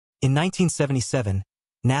In 1977,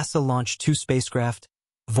 NASA launched two spacecraft,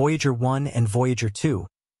 Voyager 1 and Voyager 2,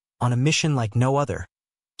 on a mission like no other,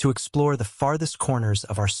 to explore the farthest corners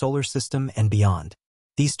of our solar system and beyond.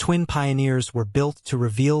 These twin pioneers were built to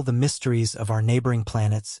reveal the mysteries of our neighboring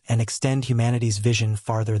planets and extend humanity's vision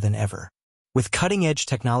farther than ever. With cutting-edge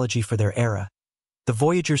technology for their era, the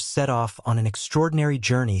Voyagers set off on an extraordinary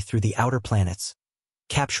journey through the outer planets,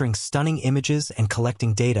 capturing stunning images and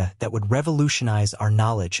collecting data that would revolutionize our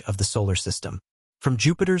knowledge of the solar system. From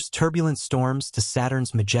Jupiter's turbulent storms to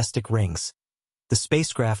Saturn's majestic rings, the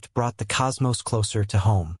spacecraft brought the cosmos closer to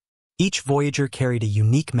home. Each Voyager carried a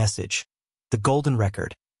unique message, the Golden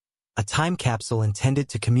Record, a time capsule intended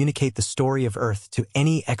to communicate the story of Earth to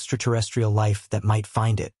any extraterrestrial life that might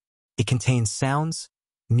find it. It contains sounds,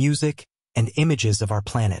 music, and images of our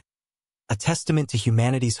planet, a testament to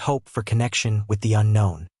humanity's hope for connection with the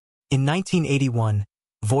unknown. In 1981,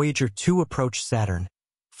 Voyager 2 approached Saturn,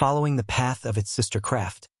 following the path of its sister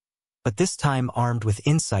craft, but this time armed with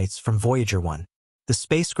insights from Voyager 1. The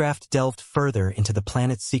spacecraft delved further into the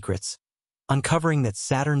planet's secrets, uncovering that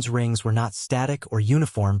Saturn's rings were not static or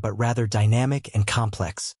uniform but rather dynamic and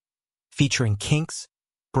complex, featuring kinks,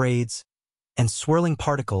 braids, and swirling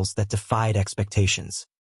particles that defied expectations.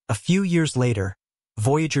 A few years later,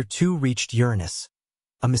 Voyager 2 reached Uranus,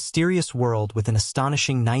 a mysterious world with an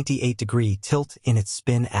astonishing 98-degree tilt in its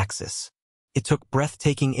spin axis. It took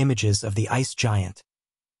breathtaking images of the ice giant,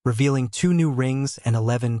 revealing 2 new rings and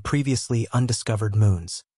 11 previously undiscovered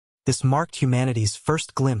moons. This marked humanity's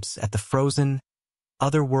first glimpse at the frozen,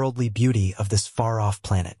 otherworldly beauty of this far-off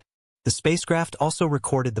planet. The spacecraft also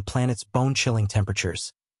recorded the planet's bone-chilling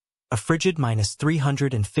temperatures, a frigid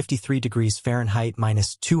 -353 degrees Fahrenheit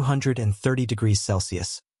 -230 degrees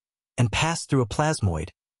Celsius, and passed through a plasmoid,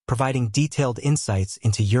 providing detailed insights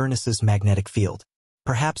into Uranus's magnetic field.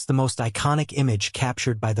 Perhaps the most iconic image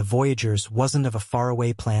captured by the Voyagers wasn't of a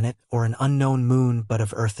faraway planet or an unknown moon but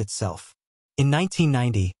of Earth itself. In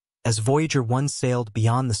 1990, as Voyager 1 sailed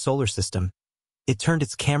beyond the solar system, it turned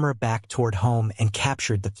its camera back toward home and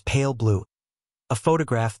captured the pale blue, a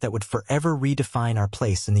photograph that would forever redefine our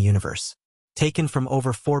place in the universe. Taken from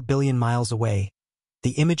over 4 billion miles away,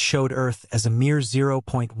 the image showed Earth as a mere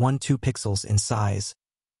 0.12 pixels in size,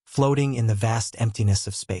 floating in the vast emptiness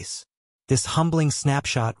of space. This humbling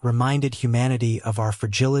snapshot reminded humanity of our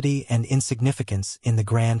fragility and insignificance in the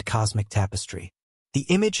grand cosmic tapestry. The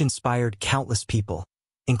image inspired countless people,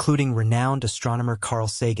 including renowned astronomer Carl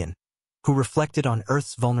Sagan, who reflected on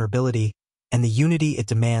Earth's vulnerability and the unity it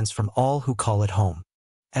demands from all who call it home.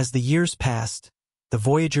 As the years passed, the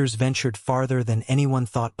Voyagers ventured farther than anyone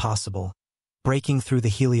thought possible, breaking through the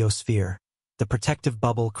heliosphere, the protective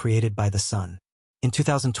bubble created by the sun. In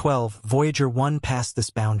 2012, Voyager 1 passed this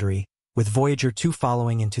boundary, with Voyager 2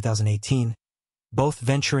 following in 2018, both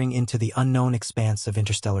venturing into the unknown expanse of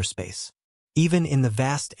interstellar space. Even in the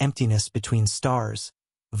vast emptiness between stars,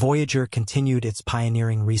 Voyager continued its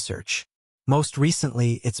pioneering research. Most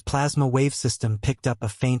recently, its plasma wave system picked up a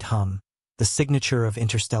faint hum, the signature of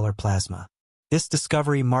interstellar plasma. This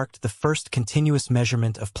discovery marked the first continuous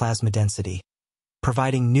measurement of plasma density,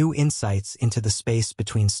 providing new insights into the space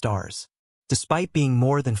between stars. Despite being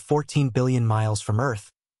more than 14 billion miles from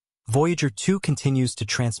Earth, Voyager 2 continues to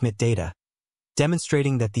transmit data,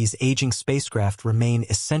 demonstrating that these aging spacecraft remain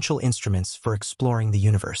essential instruments for exploring the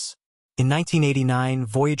universe. In 1989,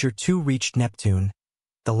 Voyager 2 reached Neptune,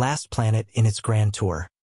 the last planet in its grand tour.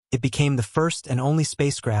 It became the first and only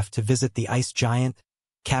spacecraft to visit the ice giant,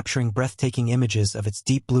 capturing breathtaking images of its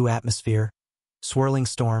deep blue atmosphere, swirling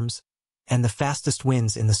storms, and the fastest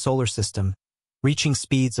winds in the solar system, reaching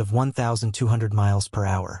speeds of 1,200 miles per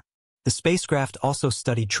hour. The spacecraft also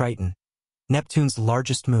studied Triton, Neptune's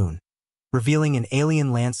largest moon, revealing an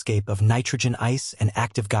alien landscape of nitrogen ice and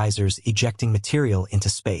active geysers ejecting material into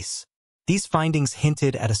space. These findings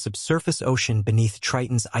hinted at a subsurface ocean beneath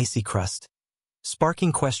Triton's icy crust,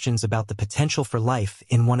 sparking questions about the potential for life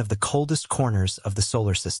in one of the coldest corners of the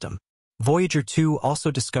solar system. Voyager 2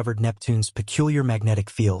 also discovered Neptune's peculiar magnetic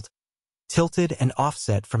field, tilted and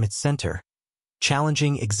offset from its center,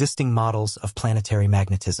 challenging existing models of planetary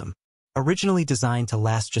magnetism. Originally designed to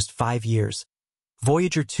last just 5 years,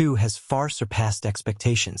 Voyager 2 has far surpassed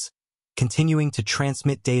expectations, continuing to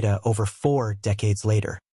transmit data over 4 decades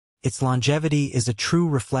later. Its longevity is a true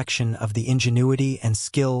reflection of the ingenuity and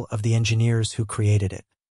skill of the engineers who created it.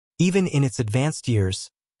 Even in its advanced years,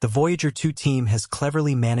 the Voyager 2 team has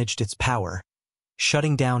cleverly managed its power,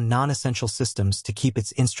 shutting down non-essential systems to keep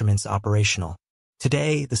its instruments operational.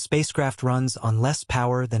 Today, the spacecraft runs on less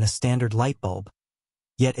power than a standard light bulb,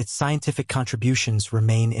 yet its scientific contributions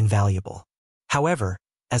remain invaluable. However,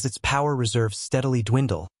 as its power reserves steadily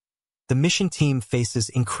dwindle, the mission team faces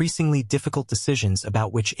increasingly difficult decisions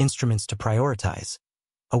about which instruments to prioritize,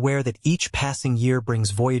 aware that each passing year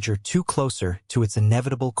brings Voyager 2 closer to its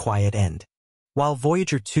inevitable quiet end. While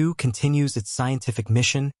Voyager 2 continues its scientific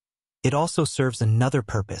mission, it also serves another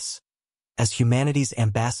purpose. As humanity's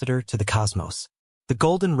ambassador to the cosmos, the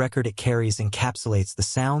golden record it carries encapsulates the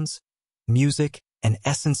sounds, music, and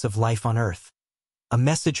essence of life on Earth, a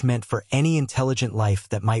message meant for any intelligent life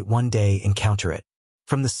that might one day encounter it.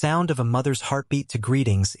 From the sound of a mother's heartbeat to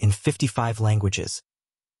greetings in 55 languages,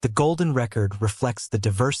 the golden record reflects the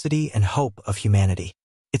diversity and hope of humanity.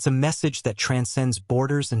 It's a message that transcends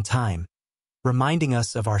borders and time, reminding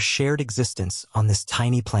us of our shared existence on this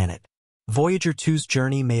tiny planet. Voyager 2's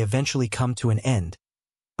journey may eventually come to an end,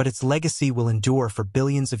 but its legacy will endure for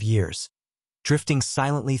billions of years, drifting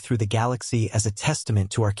silently through the galaxy as a testament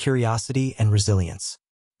to our curiosity and resilience.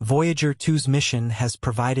 Voyager 2's mission has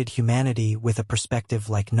provided humanity with a perspective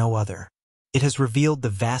like no other. It has revealed the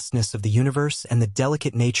vastness of the universe and the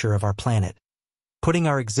delicate nature of our planet, putting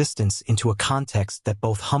our existence into a context that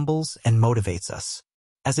both humbles and motivates us.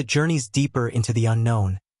 As it journeys deeper into the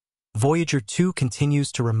unknown, Voyager 2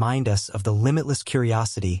 continues to remind us of the limitless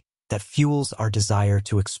curiosity that fuels our desire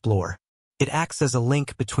to explore. It acts as a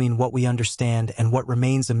link between what we understand and what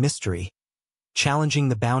remains a mystery, challenging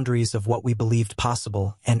the boundaries of what we believed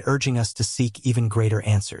possible and urging us to seek even greater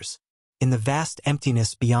answers. In the vast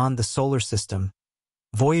emptiness beyond the solar system,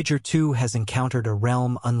 Voyager 2 has encountered a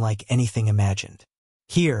realm unlike anything imagined.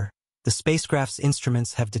 Here, the spacecraft's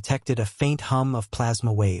instruments have detected a faint hum of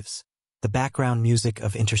plasma waves, the background music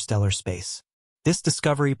of interstellar space. This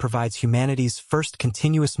discovery provides humanity's first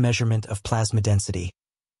continuous measurement of plasma density,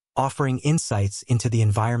 offering insights into the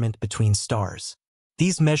environment between stars.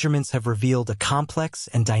 These measurements have revealed a complex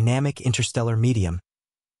and dynamic interstellar medium,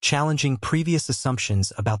 challenging previous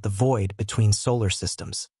assumptions about the void between solar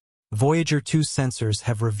systems. Voyager 2's sensors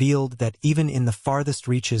have revealed that even in the farthest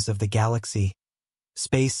reaches of the galaxy,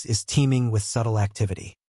 space is teeming with subtle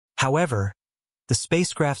activity. However, the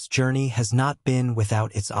spacecraft's journey has not been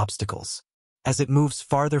without its obstacles. As it moves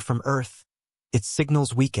farther from Earth, its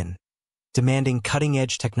signals weaken, demanding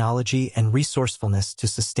cutting-edge technology and resourcefulness to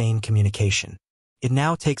sustain communication. It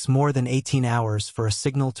now takes more than 18 hours for a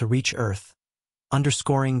signal to reach Earth,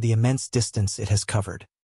 underscoring the immense distance it has covered.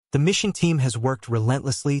 The mission team has worked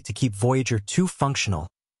relentlessly to keep Voyager 2 functional,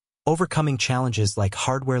 overcoming challenges like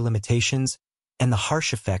hardware limitations and the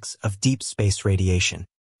harsh effects of deep space radiation.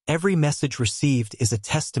 Every message received is a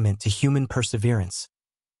testament to human perseverance,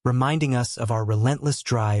 reminding us of our relentless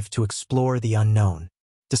drive to explore the unknown.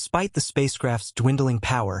 Despite the spacecraft's dwindling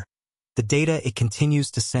power, the data it continues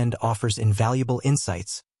to send offers invaluable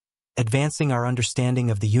insights, advancing our understanding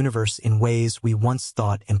of the universe in ways we once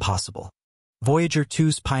thought impossible. Voyager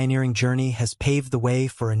 2's pioneering journey has paved the way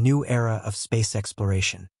for a new era of space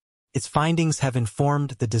exploration. Its findings have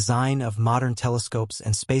informed the design of modern telescopes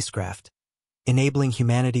and spacecraft, enabling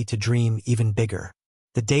humanity to dream even bigger.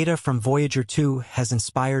 The data from Voyager 2 has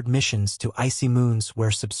inspired missions to icy moons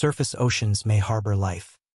where subsurface oceans may harbor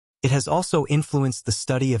life. It has also influenced the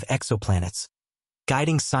study of exoplanets,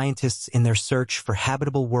 guiding scientists in their search for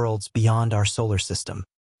habitable worlds beyond our solar system.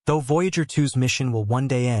 Though Voyager 2's mission will one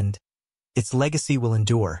day end, its legacy will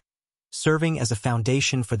endure, serving as a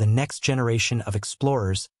foundation for the next generation of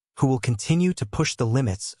explorers who will continue to push the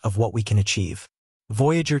limits of what we can achieve.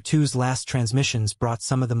 Voyager 2's last transmissions brought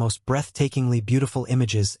some of the most breathtakingly beautiful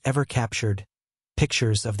images ever captured,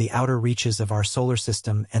 pictures of the outer reaches of our solar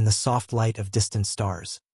system and the soft light of distant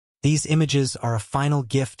stars. These images are a final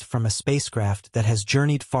gift from a spacecraft that has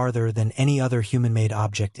journeyed farther than any other human-made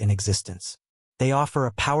object in existence. They offer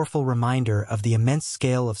a powerful reminder of the immense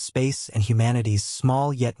scale of space and humanity's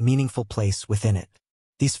small yet meaningful place within it.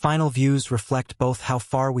 These final views reflect both how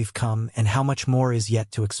far we've come and how much more is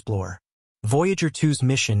yet to explore. Voyager 2's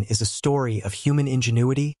mission is a story of human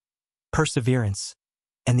ingenuity, perseverance,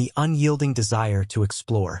 and the unyielding desire to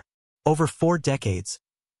explore. Over 4 decades,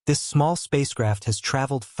 this small spacecraft has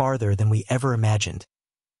traveled farther than we ever imagined,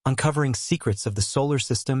 uncovering secrets of the solar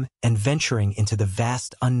system and venturing into the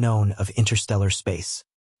vast unknown of interstellar space.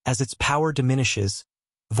 As its power diminishes,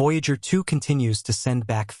 Voyager 2 continues to send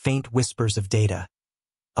back faint whispers of data,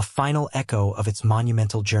 a final echo of its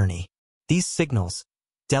monumental journey. These signals,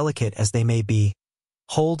 delicate as they may be,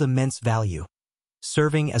 hold immense value,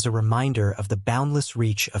 serving as a reminder of the boundless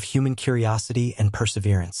reach of human curiosity and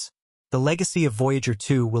perseverance. The legacy of Voyager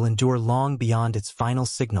 2 will endure long beyond its final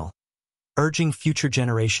signal, urging future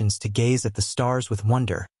generations to gaze at the stars with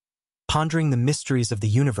wonder, pondering the mysteries of the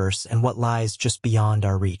universe and what lies just beyond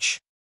our reach.